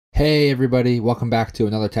Hey everybody, welcome back to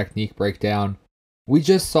another technique breakdown. We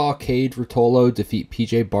just saw Kade Ruotolo defeat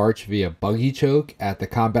PJ Barch via Buggy choke at the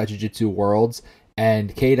Combat Jiu-Jitsu Worlds,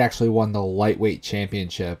 and Kade actually won the lightweight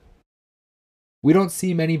championship. We don't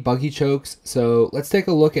see many Buggy chokes, so let's take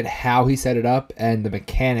a look at how he set it up and the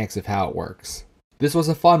mechanics of how it works. This was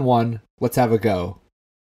a fun one, let's have a go.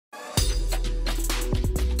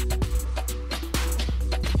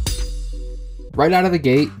 Right out of the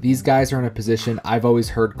gate, these guys are in a position I've always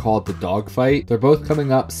heard called the dogfight. They're both coming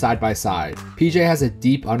up side by side. PJ has a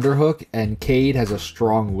deep underhook and Kade has a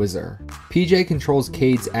strong whizzer. PJ controls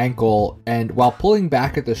Kade's ankle, and while pulling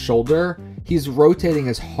back at the shoulder, he's rotating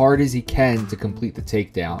as hard as he can to complete the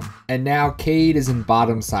takedown. And now Kade is in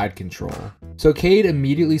bottom side control. So Kade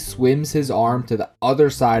immediately swims his arm to the other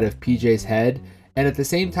side of PJ's head, and at the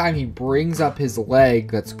same time he brings up his leg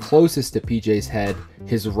that's closest to PJ's head,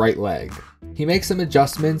 his right leg. He makes some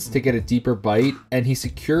adjustments to get a deeper bite, and he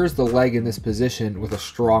secures the leg in this position with a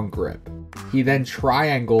strong grip. He then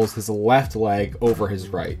triangles his left leg over his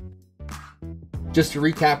right. Just to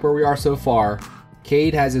recap where we are so far,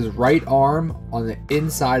 Kade has his right arm on the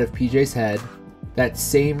inside of PJ's head. That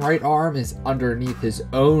same right arm is underneath his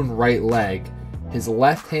own right leg. His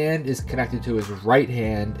left hand is connected to his right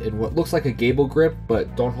hand in what looks like a gable grip,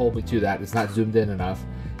 but don't hold me to that, it's not zoomed in enough.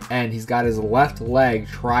 And he's got his left leg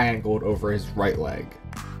triangled over his right leg.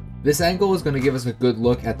 This angle is going to give us a good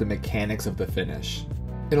look at the mechanics of the finish.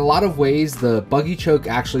 In a lot of ways, the Buggy choke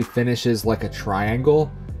actually finishes like a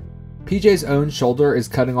triangle. PJ's own shoulder is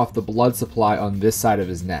cutting off the blood supply on this side of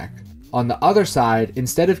his neck. On the other side,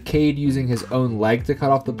 instead of Kade using his own leg to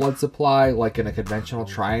cut off the blood supply like in a conventional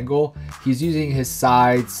triangle, he's using his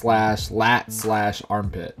side slash lat slash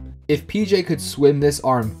armpit. If PJ could swim this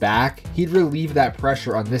arm back, he'd relieve that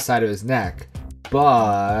pressure on this side of his neck.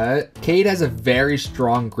 But Kade has a very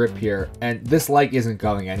strong grip here, and this leg isn't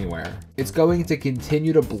going anywhere. It's going to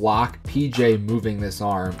continue to block PJ moving this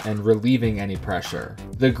arm and relieving any pressure.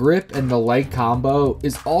 The grip and the leg combo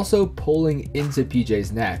is also pulling into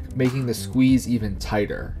PJ's neck, making the squeeze even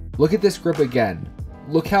tighter. Look at this grip again.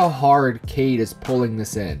 Look how hard Kade is pulling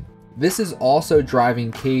this in. This is also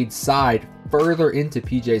driving Kade's side further into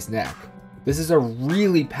PJ's neck. This is a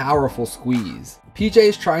really powerful squeeze. PJ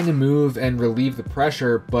is trying to move and relieve the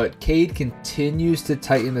pressure, but Kade continues to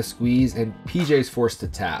tighten the squeeze and PJ is forced to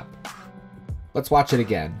tap. Let's watch it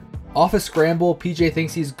again. Off a scramble, PJ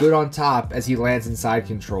thinks he's good on top as he lands in side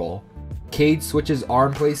control. Kade switches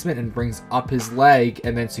arm placement and brings up his leg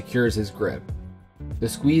and then secures his grip. The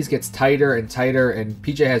squeeze gets tighter and tighter and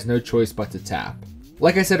PJ has no choice but to tap.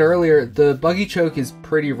 Like I said earlier, the Buggy choke is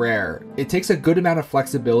pretty rare. It takes a good amount of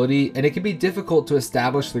flexibility, and it can be difficult to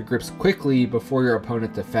establish the grips quickly before your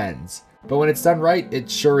opponent defends. But when it's done right, it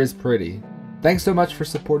sure is pretty. Thanks so much for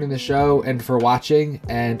supporting the show and for watching,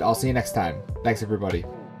 and I'll see you next time. Thanks everybody.